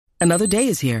Another day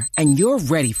is here, and you're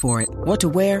ready for it. What to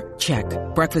wear? Check.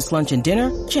 Breakfast, lunch, and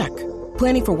dinner? Check.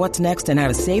 Planning for what's next and how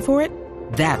to save for it?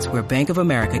 That's where Bank of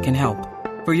America can help.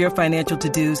 For your financial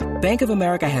to-dos, Bank of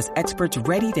America has experts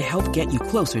ready to help get you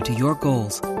closer to your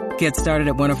goals. Get started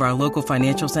at one of our local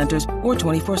financial centers or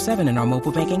 24/7 in our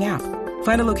mobile banking app.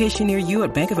 Find a location near you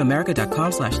at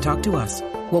bankofamerica.com/talktous.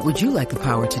 What would you like the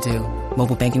power to do?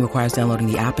 Mobile banking requires downloading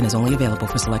the app and is only available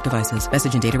for select devices.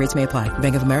 Message and data rates may apply.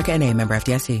 Bank of America N.A., member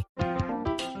FDIC.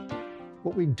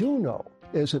 What we do know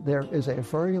is that there is a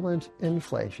virulent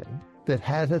inflation that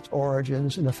had its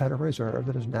origins in the Federal Reserve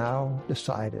that has now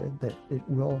decided that it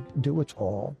will do its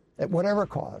all at whatever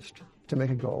cost to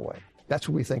make it go away. That's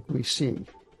what we think we see.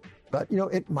 But,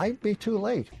 it might be too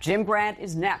late. Jim Grant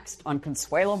is next on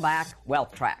Consuelo Mack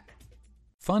Wealth Track.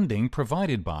 Funding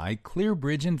provided by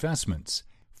ClearBridge Investments,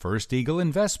 First Eagle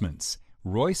Investments,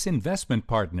 Royce Investment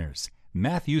Partners,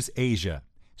 Matthews Asia,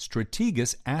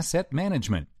 Strategas Asset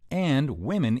Management, and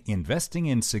Women Investing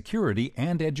in Security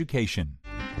and Education.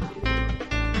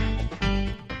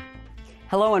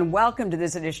 Hello and welcome to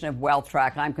this edition of Wealth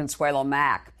Track. I'm Consuelo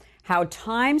Mack. How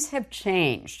times have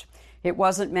changed. It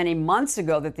wasn't many months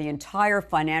ago that the entire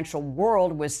financial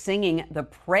world was singing the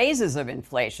praises of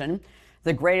inflation.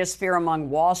 The greatest fear among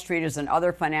Wall Streeters and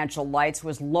other financial lights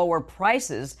was lower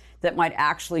prices that might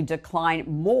actually decline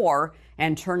more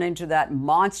and turn into that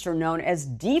monster known as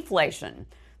deflation.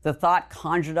 The thought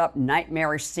conjured up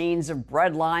nightmarish scenes of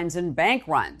breadlines and bank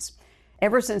runs.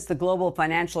 Ever since the global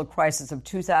financial crisis of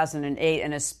 2008,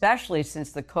 and especially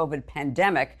since the COVID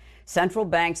pandemic, central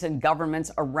banks and governments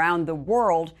around the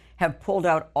world have pulled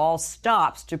out all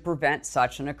stops to prevent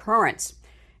such an occurrence.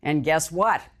 And guess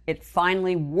what? It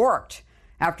finally worked.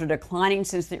 After declining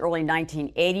since the early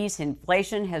 1980s,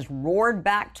 inflation has roared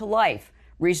back to life,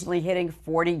 recently hitting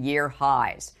 40-year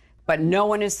highs. But no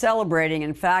one is celebrating.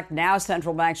 In fact, now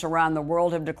central banks around the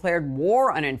world have declared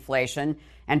war on inflation,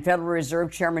 and Federal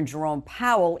Reserve Chairman Jerome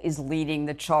Powell is leading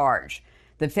the charge.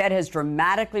 The Fed has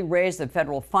dramatically raised the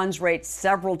federal funds rate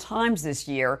several times this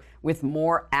year, with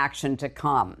more action to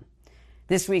come.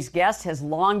 This week's guest has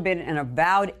long been an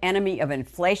avowed enemy of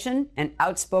inflation, an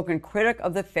outspoken critic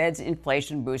of the Fed's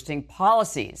inflation-boosting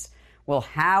policies. Well,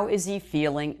 how is he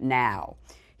feeling now?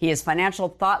 He is financial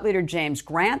thought leader James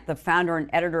Grant, the founder and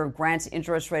editor of Grant's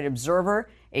Interest Rate Observer,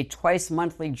 a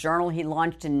twice-monthly journal he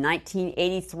launched in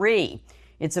 1983.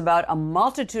 It's about a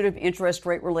multitude of interest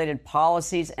rate-related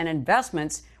policies and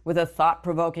investments with a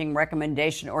thought-provoking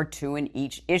recommendation or two in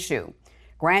each issue.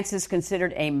 Grant's is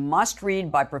considered a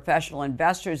must-read by professional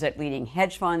investors at leading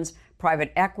hedge funds,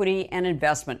 private equity, and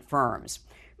investment firms.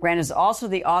 Grant is also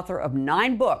the author of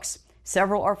 9 books.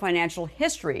 Several are financial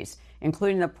histories,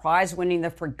 including the prize-winning The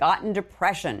Forgotten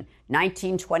Depression,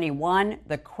 1921,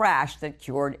 The Crash That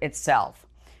Cured Itself.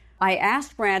 I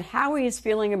asked Grant how he is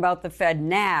feeling about the Fed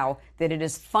now that it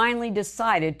has finally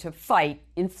decided to fight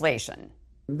inflation.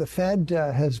 The Fed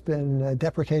has been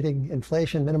deprecating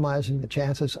inflation, minimizing the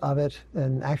chances of it,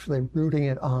 and actually rooting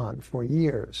it on for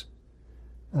years.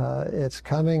 It's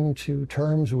coming to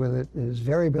terms with it is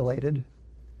very belated,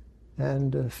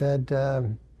 and the Fed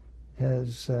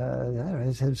has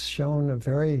shown a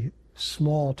very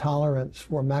small tolerance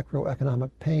for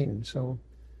macroeconomic pain. So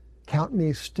count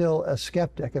me still a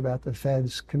skeptic about the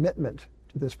Fed's commitment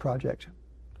to this project.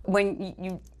 When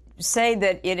you say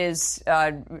that it is,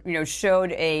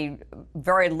 showed a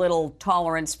very little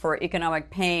tolerance for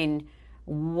economic pain,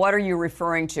 what are you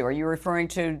referring to? Are you referring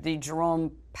to the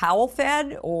Jerome Powell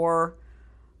Fed, or?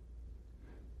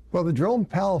 Well, the Jerome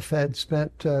Powell Fed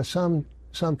spent some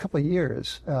couple of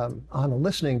years on a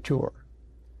listening tour.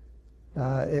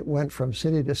 It went from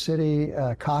city to city,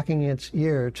 cocking its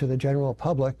ear to the general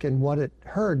public, and what it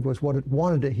heard was what it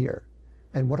wanted to hear.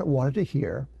 And what it wanted to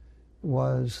hear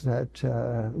was that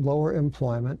lower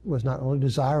employment was not only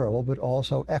desirable, but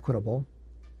also equitable.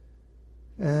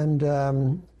 And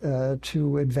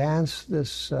to advance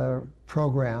this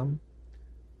program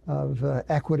of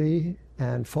equity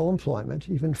and full employment,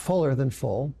 even fuller than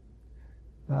full,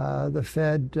 the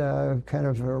Fed kind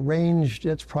of arranged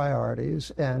its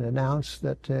priorities and announced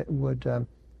that it would,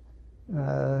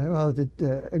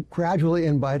 gradually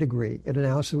and by degree, it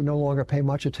announced it would no longer pay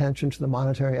much attention to the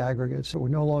monetary aggregates. It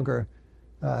would no longer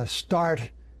start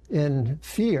in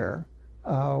fear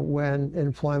when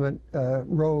employment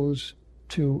rose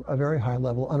to a very high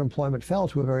level, unemployment fell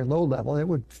to a very low level.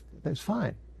 It's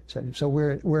fine. So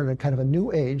we're in a kind of a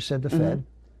new age, said the Fed.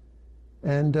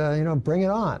 And, bring it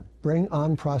on. Bring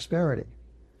on prosperity.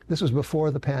 This was before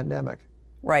the pandemic.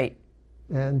 Right.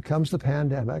 And comes the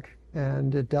pandemic,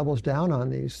 and it doubles down on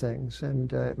these things.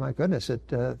 And my goodness, it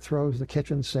throws the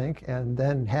kitchen sink and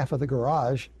then half of the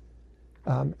garage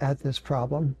at this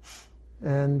problem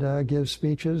and gives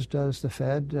speeches, does the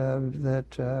Fed,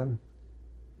 that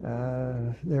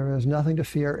there is nothing to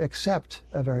fear except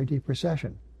a very deep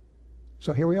recession.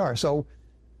 So here we are. So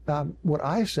what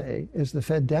I say is the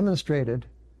Fed demonstrated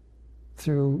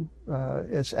through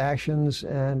its actions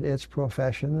and its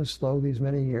professions through these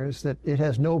many years that it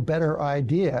has no better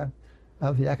idea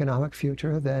of the economic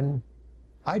future than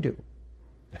I do.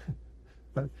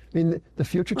 But, I mean, the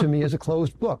future to me is a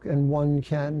closed book, and one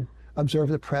can observe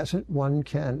the present, one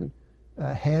can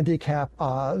handicap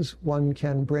Oz, one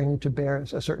can bring to bear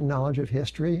a certain knowledge of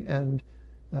history and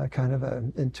kind of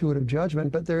an intuitive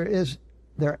judgment, but there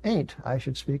ain't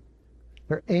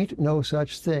no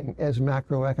such thing as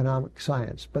macroeconomic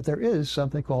science. But there is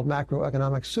something called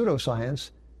macroeconomic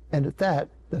pseudoscience, and at that,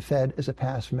 the Fed is a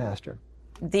past master.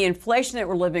 The inflation that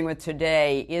we're living with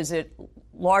today, is it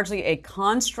largely a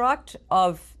construct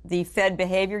of the Fed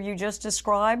behavior you just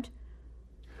described?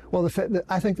 Well,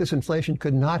 I think this inflation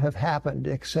could not have happened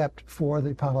except for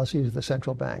the policies of the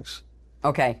central banks.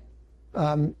 Okay.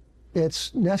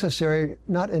 It's necessary,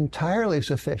 not entirely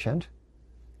sufficient.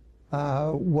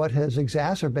 What has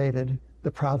exacerbated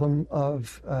the problem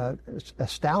of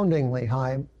astoundingly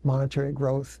high monetary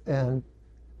growth and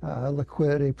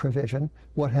liquidity provision,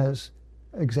 what has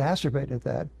exacerbated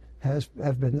that has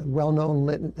been the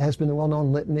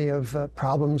well-known litany of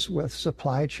problems with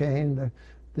supply chain,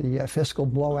 the fiscal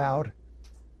blowout,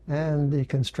 and the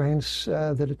constraints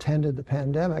that attended the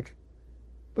pandemic.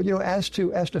 But as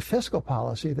to fiscal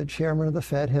policy, the chairman of the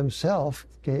Fed himself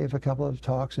gave a couple of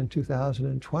talks in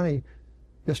 2020,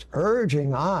 just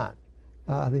urging on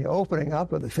the opening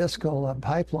up of the fiscal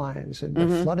pipelines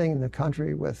and flooding the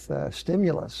country with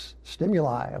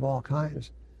stimuli of all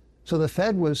kinds. So the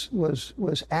Fed was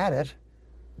at it,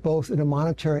 both in a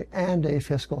monetary and a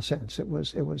fiscal sense. It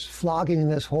was flogging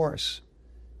this horse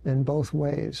in both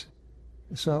ways.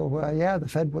 So the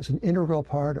Fed was an integral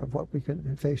part of what we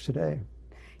can face today.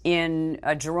 In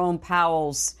Jerome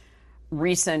Powell's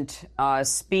recent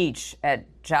speech at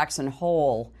Jackson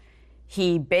Hole,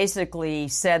 he basically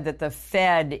said that the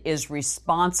Fed is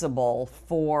responsible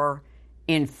for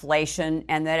inflation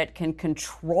and that it can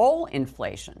control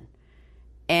inflation,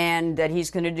 and that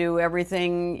he's going to do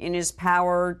everything in his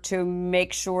power to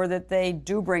make sure that they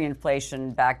do bring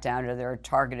inflation back down to their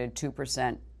targeted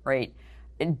 2% rate.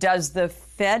 Does the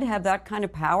Fed have that kind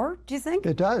of power, do you think?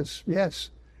 It does,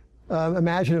 yes.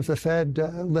 Imagine if the Fed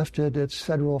lifted its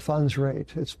federal funds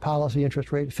rate, its policy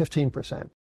interest rate, 15%.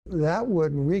 That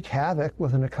would wreak havoc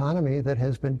with an economy that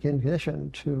has been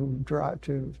conditioned to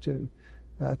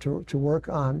work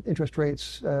on interest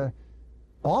rates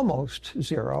almost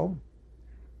zero.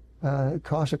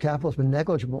 Cost of capital has been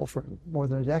negligible for more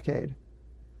than a decade.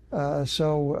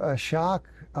 So a shock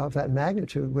of that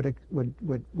magnitude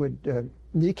would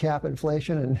kneecap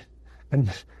inflation and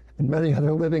many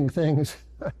other living things.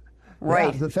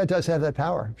 Right. Yeah, the Fed does have that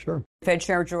power, sure. Fed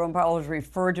Chair Jerome Powell has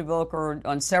referred to Volcker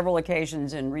on several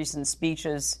occasions in recent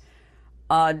speeches.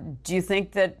 Do you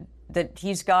think that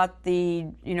he's got the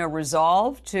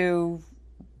resolve to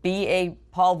be a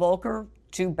Paul Volcker?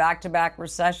 2 back-to-back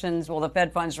recessions. Well, the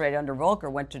Fed funds rate under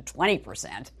Volcker went to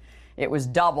 20%. It was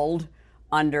doubled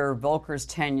under Volcker's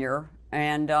tenure,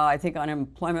 and I think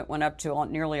unemployment went up to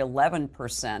nearly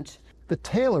 11%. The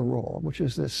Taylor rule, which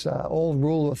is this old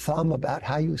rule of thumb about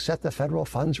how you set the federal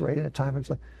funds rate at a time of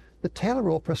inflation, the Taylor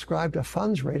rule prescribed a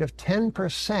funds rate of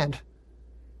 10%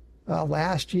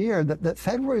 last year. The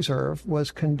Federal Reserve was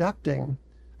conducting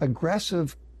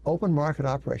aggressive open market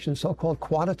operations, so-called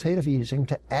quantitative easing,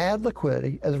 to add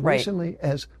liquidity as recently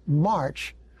as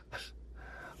March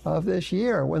of this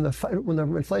year, when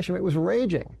the inflation rate was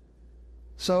raging.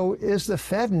 So is the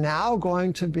Fed now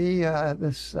going to be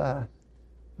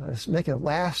make a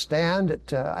last stand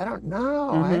at, I don't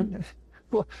know.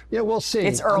 We'll see.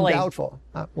 It's early. I'm doubtful.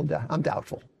 I'm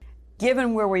doubtful.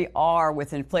 Given where we are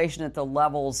with inflation at the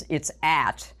levels it's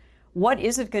at, what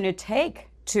is it going to take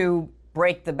to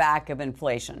break the back of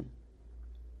inflation?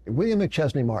 William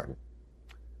McChesney Martin,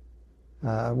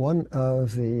 one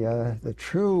of the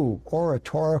true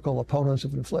oratorical opponents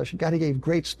of inflation, he gave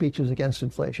great speeches against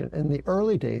inflation in the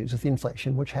early days of the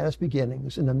inflation, which had its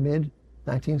beginnings in the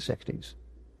mid-1960s,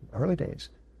 early days.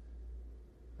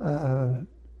 William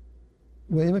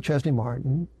McChesney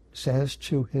Martin says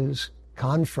to his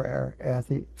confrere at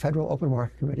the Federal Open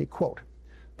Market Committee, quote,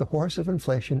 "The horse of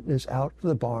inflation is out of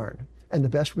the barn, and the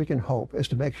best we can hope is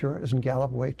to make sure it doesn't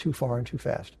gallop away too far and too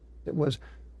fast." It was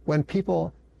when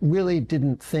people really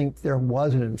didn't think there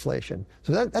was an inflation.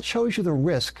 So that shows you the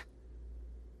risk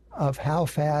of how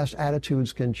fast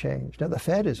attitudes can change. Now, the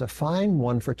Fed is a fine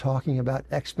one for talking about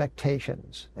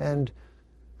expectations, and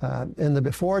In the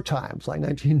before times, like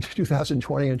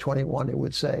 2020 and 21, it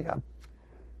would say,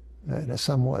 in a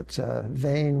somewhat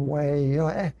vain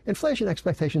way, inflation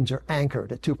expectations are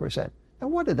anchored at 2%.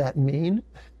 And what did that mean?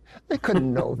 They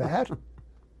couldn't know that.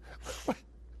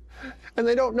 And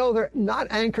they don't know they're not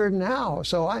anchored now.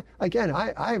 So I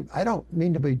don't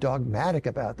mean to be dogmatic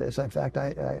about this. In fact,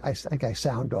 I think I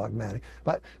sound dogmatic.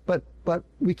 But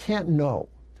we can't know.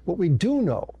 What we do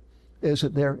know is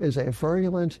that there is a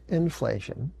virulent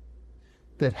inflation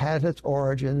that had its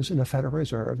origins in the Federal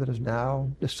Reserve that has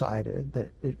now decided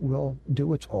that it will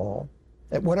do its all,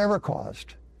 at whatever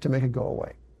cost, to make it go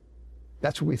away.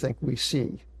 That's what we think we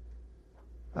see.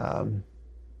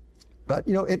 But,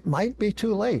 it might be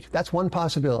too late. That's one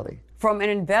possibility. From an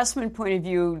investment point of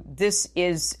view, this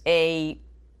is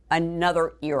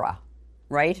another era,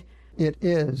 right? It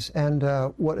is. And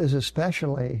what is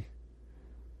especially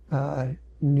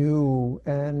new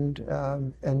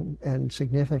and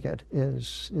significant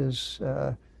is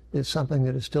something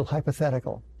that is still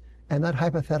hypothetical. And that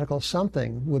hypothetical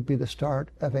something would be the start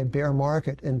of a bear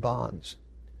market in bonds.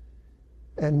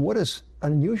 And what is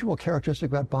an unusual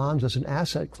characteristic about bonds as an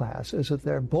asset class is that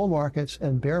their bull markets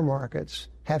and bear markets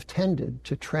have tended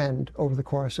to trend over the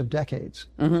course of decades.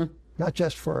 Mm-hmm. Not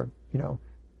just for, a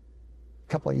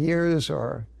couple of years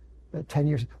or 10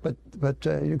 years, but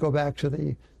you go back to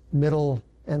the middle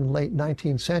and late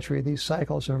 19th century, these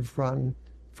cycles have run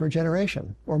for a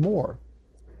generation or more.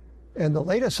 And the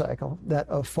latest cycle, that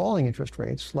of falling interest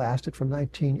rates, lasted from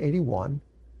 1981.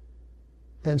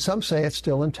 And some say it's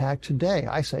still intact today.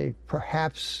 I say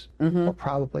perhaps, or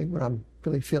probably, when I'm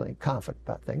really feeling confident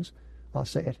about things, I'll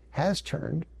say it has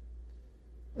turned.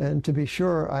 And to be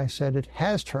sure, I said it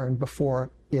has turned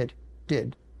before it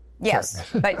did.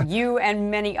 Yes, but you and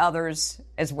many others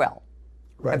as well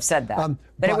have said that.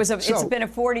 But it's been a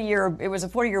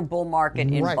 40-year bull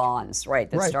market in bonds, right?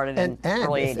 That started in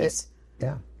early 80s.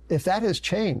 If that has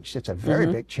changed, it's a very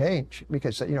big change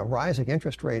because rising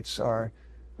interest rates are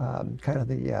kind of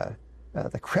the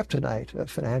kryptonite of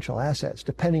financial assets,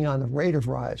 depending on the rate of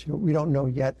rise. We don't know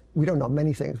yet. We don't know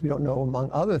many things. We don't know,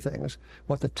 among other things,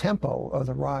 what the tempo of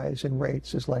the rise in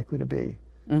rates is likely to be.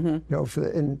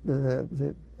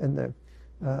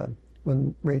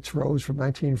 When rates rose from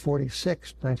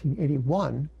 1946 to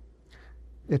 1981,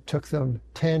 it took them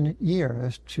 10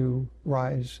 years to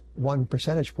rise 1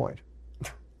 percentage point.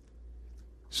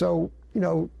 So,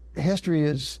 history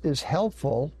is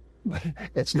helpful, but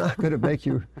it's not going to make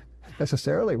you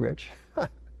necessarily rich.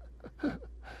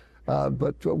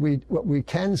 But what we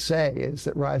can say is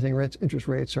that rising interest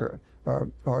rates are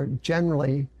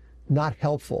generally not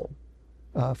helpful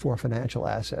for financial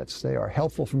assets. They are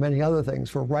helpful for many other things,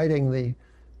 for righting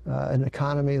an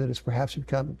economy that has perhaps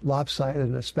become lopsided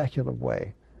in a speculative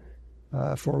way,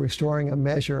 for restoring a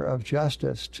measure of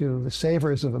justice to the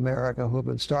savers of America who have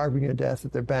been starving to death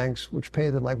at their banks, which pay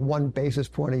them like 1 basis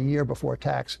point a year before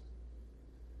tax.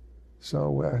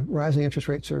 So rising interest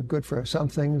rates are good for some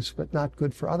things, but not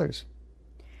good for others.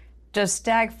 Does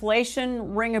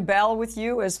stagflation ring a bell with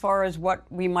you as far as what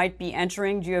we might be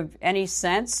entering? Do you have any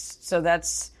sense? So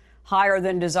that's higher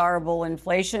than desirable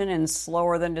inflation and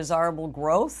slower than desirable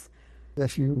growth?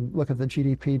 If you look at the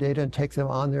GDP data and take them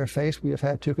on their face, we have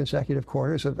had 2 consecutive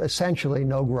quarters of essentially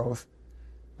no growth.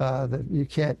 You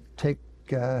can't take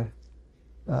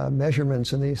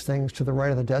measurements in these things to the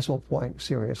right of the decimal point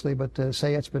seriously, but to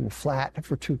say it's been flat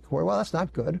for 2 quarters, well, that's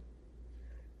not good.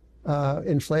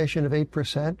 Inflation of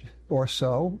 8% or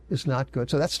so is not good.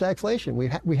 So that's stagflation.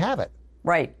 We have it.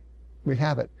 Right. We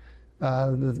have it.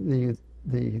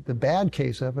 The bad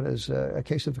case of it is a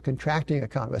case of a contracting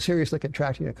economy, a seriously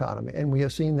contracting economy, and we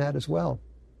have seen that as well.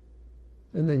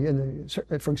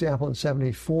 For example, in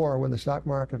 '74, when the stock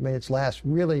market made its last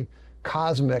really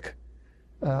cosmic,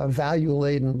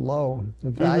 value-laden low,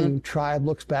 the value tribe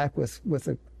looks back with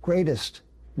the greatest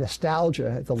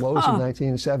nostalgia at the lows of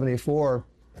 1974.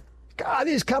 God,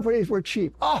 these companies were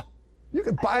cheap. Oh, you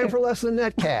could buy them for less than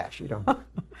net cash,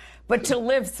 But to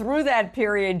live through that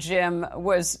period, Jim,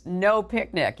 was no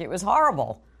picnic. It was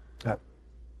horrible.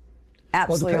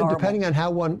 Absolutely horrible. Depending on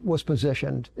how one was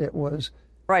positioned, it was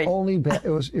only bad. It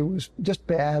was just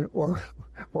bad or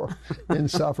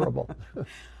insufferable.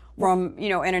 From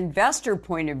an investor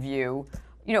point of view,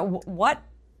 what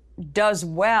does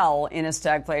well in a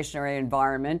stagflationary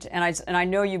environment? And I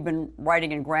know you've been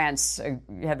writing in grants.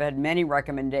 You have had many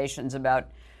recommendations about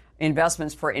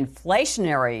investments for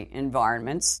inflationary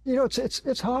environments.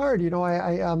 It's hard.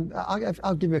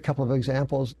 I'll give you a couple of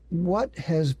examples. What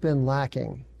has been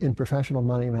lacking in professional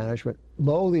money management,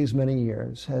 these many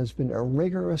years, has been a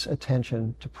rigorous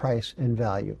attention to price and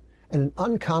value, and an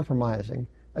uncompromising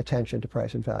attention to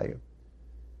price and value.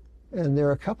 And there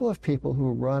are a couple of people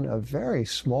who run a very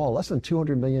small, less than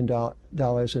 $200 million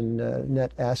in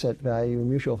net asset value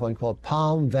mutual fund called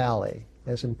Palm Valley,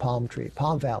 as in palm tree,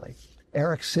 Palm Valley.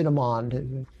 Eric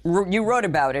Cinnamond. You wrote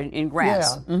about it in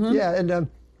Grants. Yeah, yeah,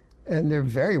 and they're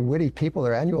very witty people.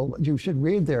 Their annual, you should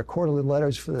read their quarterly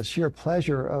letters for the sheer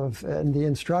pleasure of and the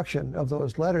instruction of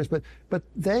those letters. But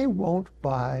they won't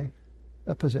buy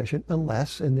a position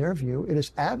unless, in their view, it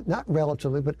is not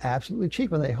relatively, but absolutely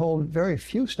cheap. And they hold very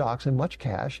few stocks and much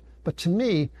cash. But to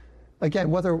me, again,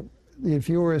 whether the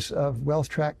viewers of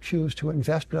WealthTrack choose to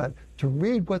invest or not, to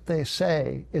read what they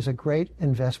say is a great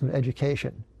investment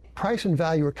education. Price and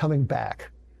value are coming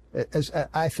back. As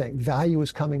I think, value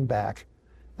is coming back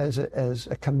as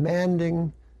a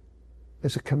commanding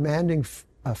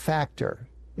factor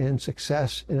in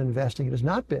success in investing. It has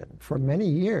not been for many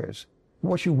years.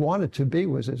 What you wanted to be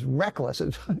was as reckless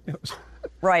as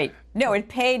Right. No, it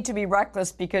paid to be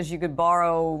reckless because you could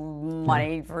borrow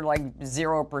money for like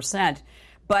 0%.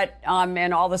 But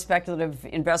and all the speculative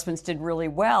investments did really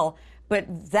well.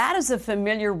 But that is a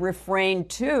familiar refrain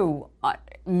too,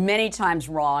 many times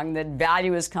wrong, that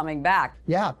value is coming back.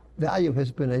 Yeah, value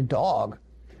has been a dog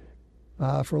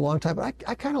for a long time. But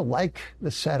I kind of like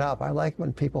the setup. I like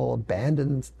when people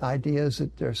abandon ideas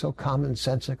that they're so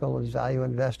commonsensical as value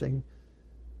investing.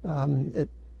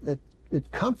 It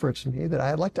comforts me that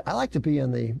I like to be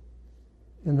in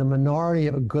the minority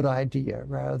of a good idea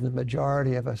rather than the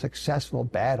majority of a successful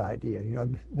bad idea.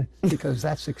 Because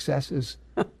that success is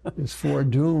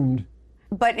foredoomed.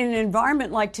 But in an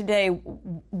environment like today,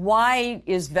 why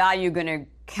is value going to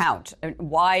count?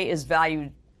 Why is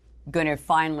value going to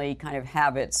finally kind of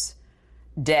have its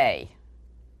day?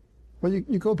 Well,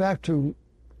 you go back to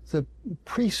the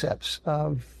precepts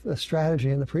of the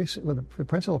strategy, and the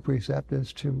principal precept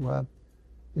is to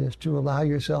allow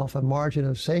yourself a margin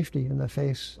of safety in the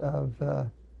face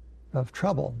of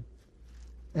trouble.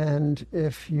 And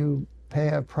if you pay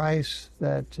a price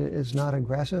that is not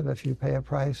aggressive, if you pay a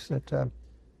price that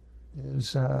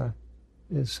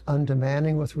is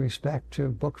undemanding with respect to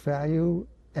book value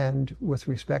and with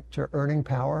respect to earning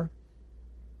power,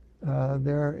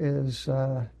 there is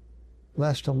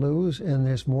less to lose and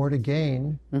there's more to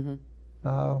gain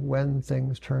when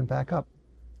things turn back up.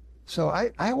 So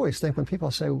I always think when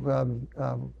people say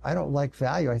I don't like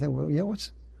value, I think, well,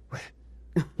 what's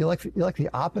you like the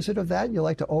opposite of that? You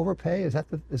like to overpay? Is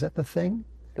that the thing?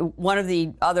 One of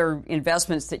the other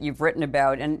investments that you've written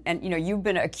about, and you've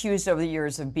been accused over the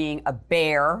years of being a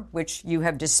bear, which you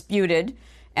have disputed,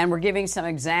 and we're giving some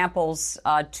examples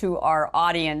to our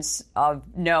audience of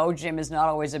no, Jim is not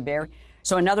always a bear.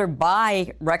 So another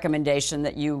buy recommendation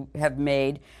that you have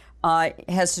made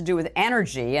has to do with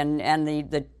energy, and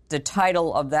the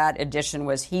title of that edition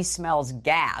was "He Smells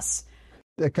Gas."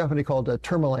 A company called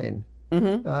Tourmaline.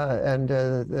 And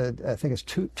I think it's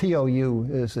TOU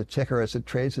is the ticker as it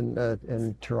trades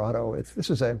in Toronto. This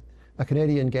is a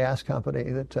Canadian gas company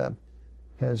that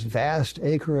has vast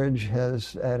acreage,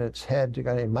 has at its head a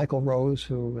guy named Michael Rose,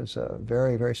 who is a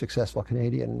very, very successful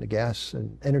Canadian gas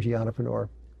and energy entrepreneur.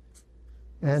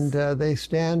 And they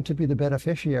stand to be the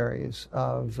beneficiaries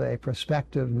of a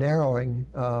prospective narrowing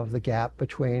of the gap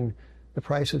between the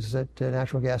prices that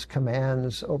natural gas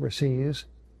commands overseas,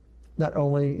 not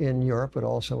only in Europe, but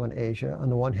also in Asia, on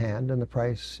the one hand, and the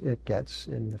price it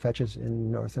fetches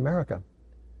in North America.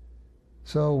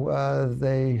 So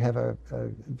they have a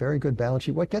very good balance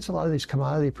sheet. What gets a lot of these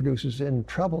commodity producers in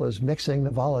trouble is mixing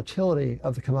the volatility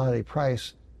of the commodity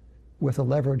price with a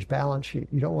leveraged balance sheet.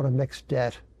 You don't want to mix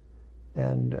debt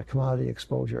and commodity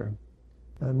exposure.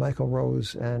 And Michael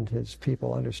Rose and his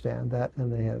people understand that,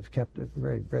 and they have kept a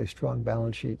very, very strong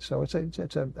balance sheet. So I think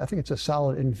it's a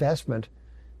solid investment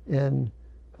in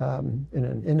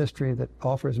an industry that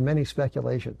offers many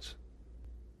speculations.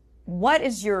 What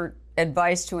is your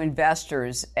advice to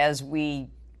investors as we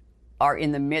are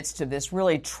in the midst of this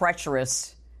really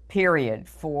treacherous period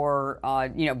for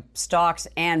stocks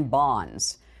and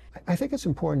bonds? I think it's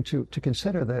important to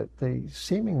consider that the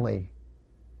seemingly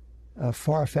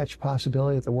far-fetched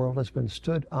possibility that the world has been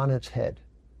stood on its head,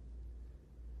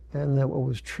 and that what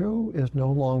was true is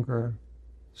no longer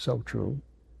so true.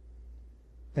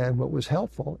 And what was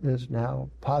helpful is now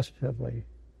positively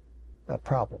a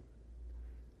problem.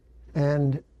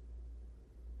 And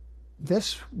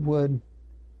this would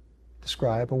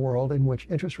describe a world in which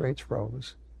interest rates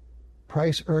rose,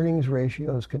 price-earnings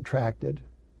ratios contracted,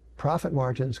 profit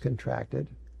margins contracted,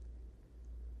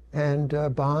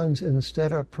 and bonds,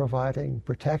 instead of providing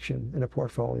protection in a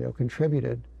portfolio,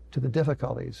 contributed to the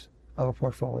difficulties of a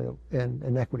portfolio in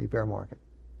an equity bear market.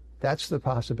 That's the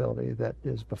possibility that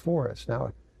is before us.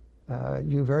 Now,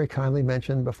 You very kindly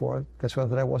mentioned before, Consuelo,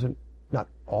 that I wasn't not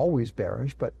always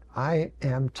bearish, but I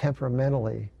am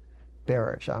temperamentally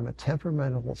bearish. I'm a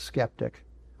temperamental skeptic.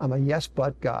 I'm a yes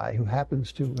but guy who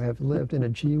happens to have lived in a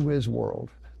gee whiz world.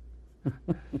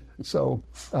 So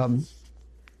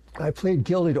I plead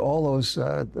guilty to all those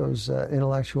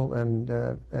intellectual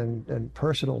and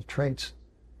personal traits,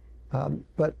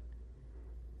 but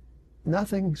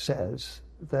nothing says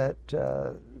that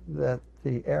that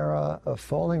the era of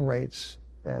falling rates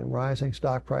and rising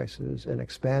stock prices and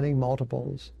expanding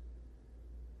multiples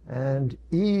and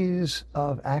ease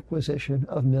of acquisition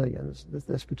of millions, that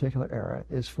this particular era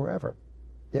is forever.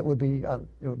 It would be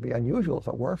unusual if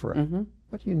it were forever. Mm-hmm.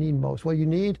 What do you need most? Well, you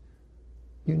need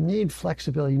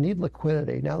flexibility. You need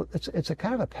liquidity. Now, it's a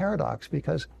kind of a paradox,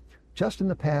 because just in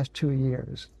the past 2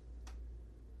 years,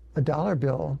 a dollar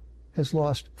bill has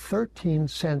lost 13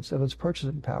 cents of its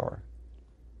purchasing power.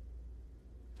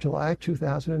 July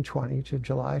 2020 to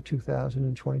July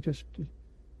 2020, just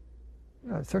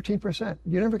 13%.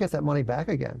 You never get that money back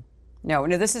again. No,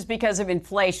 this is because of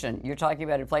inflation. You're talking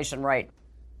about inflation, right?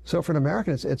 So for an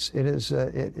American, it is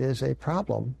a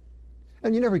problem,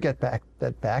 and you never get that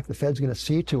back. The Fed's going to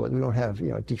see to it. We don't have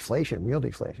deflation, real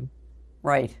deflation.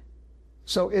 Right.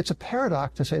 So it's a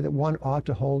paradox to say that one ought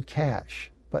to hold cash,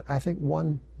 but I think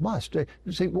one must.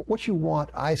 See, what you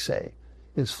want, I say,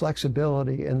 is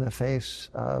flexibility in the face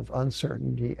of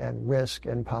uncertainty and risk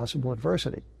and possible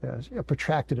adversity,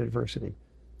 protracted adversity.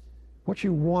 What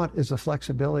you want is the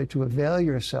flexibility to avail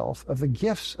yourself of the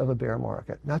gifts of a bear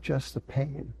market, not just the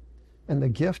pain. And the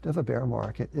gift of a bear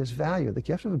market is value. The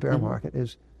gift of a bear market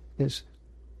is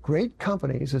great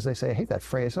companies, as they say. I hate that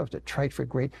phrase. Oh, it's a trite for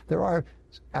great. There are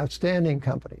outstanding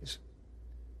companies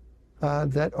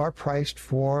that are priced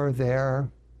for their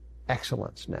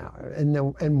excellence now,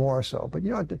 and more so. But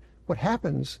what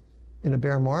happens in a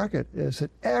bear market is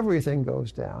that everything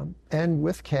goes down, and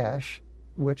with cash,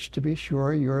 which, to be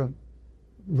sure, you're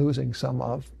losing some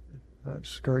of,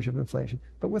 scourge of inflation.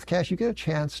 But with cash, you get a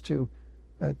chance to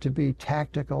be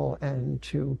tactical and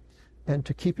to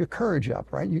keep your courage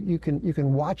up. Right? You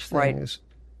can watch things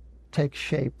take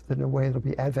shape in a way that'll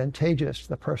be advantageous to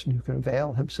the person who can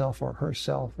avail himself or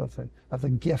herself of the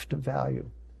gift of value.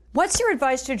 What's your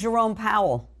advice to Jerome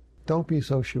Powell? Don't be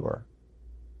so sure.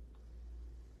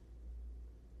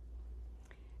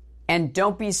 And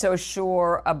don't be so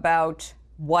sure about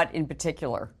what in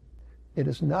particular? It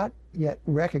is not yet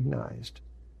recognized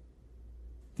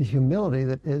the humility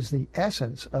that is the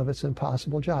essence of its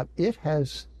impossible job. It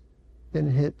has,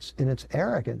 in its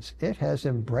arrogance, it has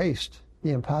embraced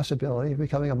the impossibility of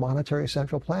becoming a monetary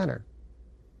central planner.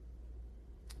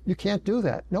 You can't do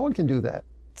that. No one can do that.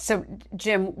 So,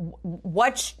 Jim,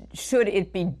 what should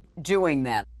it be doing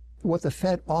then? What the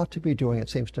Fed ought to be doing, it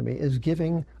seems to me, is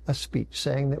giving a speech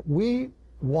saying that we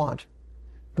want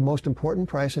the most important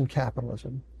price in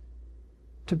capitalism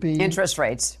to be interest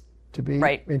rates.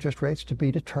 Interest rates to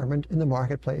be determined in the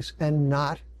marketplace and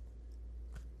not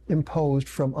imposed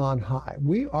from on high.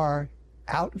 We are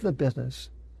out of the business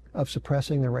of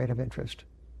suppressing the rate of interest.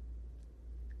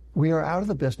 We are out of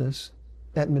the business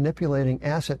at manipulating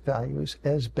asset values,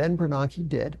 as Ben Bernanke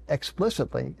did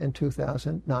explicitly in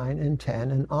 2009 and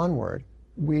 10 and onward.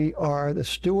 We are the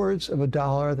stewards of a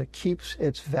dollar that keeps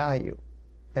its value,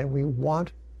 and we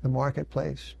want the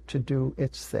marketplace to do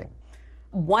its thing.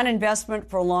 One investment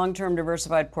for a long-term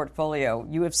diversified portfolio.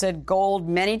 You have said gold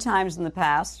many times in the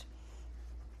past.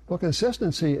 Well,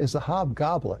 consistency is the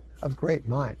hobgoblin of great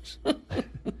minds.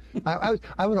 I'm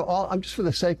just for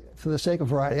the sake of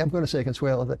variety, I'm going to say,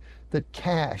 Consuelo, that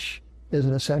cash is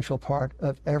an essential part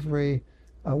of every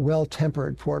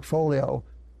well-tempered portfolio.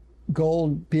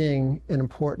 Gold being an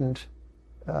important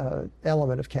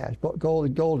element of cash.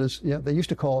 Gold is, they used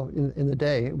to call in the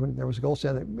day when there was a gold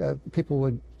standard, people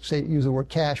would use the word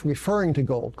cash referring to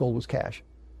gold. Gold was cash.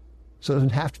 So it doesn't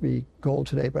have to be gold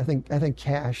today, but I think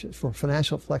cash for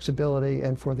financial flexibility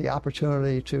and for the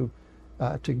opportunity to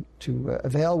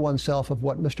avail oneself of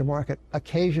what Mr. Market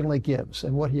occasionally gives,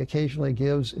 and what he occasionally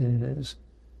gives in his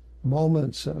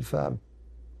moments of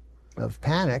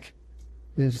panic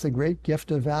is the great gift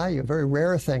of value, a very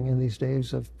rare thing in these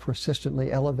days of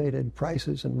persistently elevated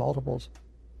prices and multiples.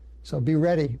 So be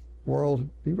ready, world.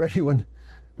 Be ready when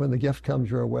the gift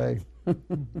comes your way.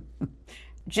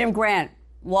 Jim Grant,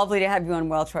 lovely to have you on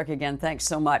Wealth Track again. Thanks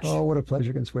so much. Oh, what a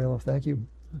pleasure, Consuelo. Thank you.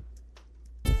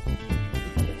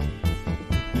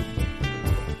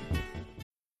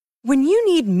 When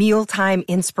you need mealtime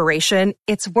inspiration,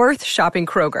 it's worth shopping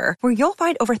Kroger, where you'll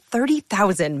find over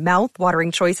 30,000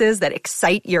 mouth-watering choices that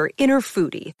excite your inner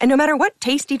foodie. And no matter what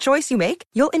tasty choice you make,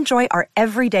 you'll enjoy our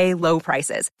everyday low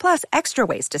prices, plus extra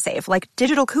ways to save, like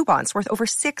digital coupons worth over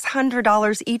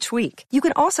 $600 each week. You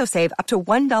can also save up to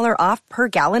 $1 off per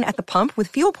gallon at the pump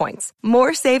with fuel points.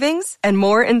 More savings and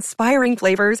more inspiring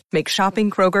flavors make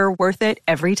shopping Kroger worth it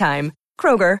every time.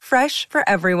 Kroger, fresh for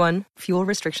everyone. Fuel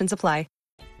restrictions apply.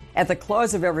 At the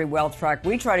close of every Wealth Track,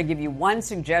 we try to give you one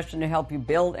suggestion to help you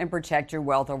build and protect your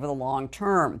wealth over the long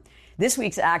term. This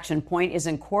week's action point is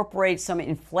incorporate some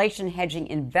inflation hedging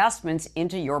investments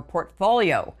into your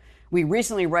portfolio. We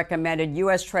recently recommended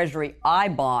U.S. Treasury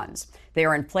I-bonds. They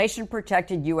are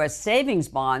inflation-protected U.S. savings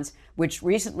bonds, which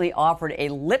recently offered a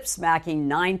lip-smacking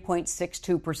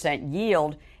 9.62%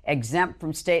 yield, exempt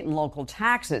from state and local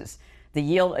taxes. The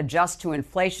yield adjusts to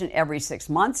inflation every 6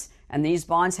 months, and these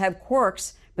bonds have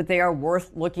quirks, but they are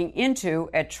worth looking into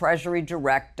at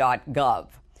treasurydirect.gov.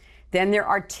 Then there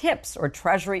are TIPS, or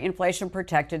Treasury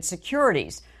Inflation-Protected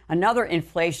Securities, another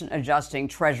inflation-adjusting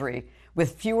Treasury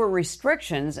with fewer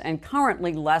restrictions and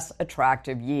currently less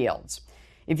attractive yields.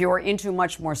 If you are into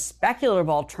much more speculative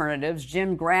alternatives,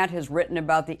 Jim Grant has written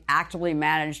about the actively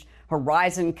managed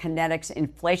Horizon Kinetics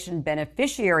Inflation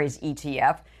Beneficiaries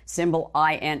ETF, symbol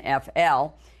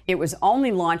INFL. It was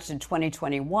only launched in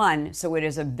 2021, so it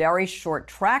is a very short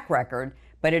track record,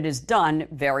 but it is done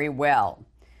very well.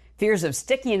 Fears of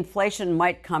sticky inflation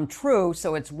might come true,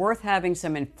 so it's worth having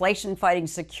some inflation-fighting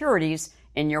securities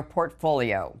in your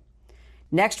portfolio.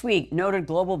 Next week, noted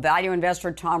global value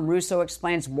investor Tom Russo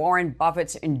explains Warren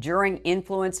Buffett's enduring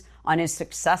influence on his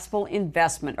successful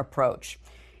investment approach.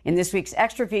 In this week's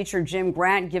extra feature, Jim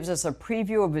Grant gives us a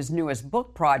preview of his newest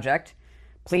book project.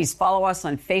 Please follow us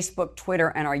on Facebook, Twitter,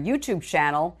 and our YouTube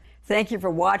channel. Thank you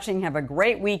for watching. Have a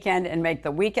great weekend and make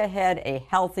the week ahead a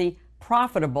healthy,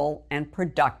 profitable, and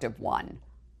productive one.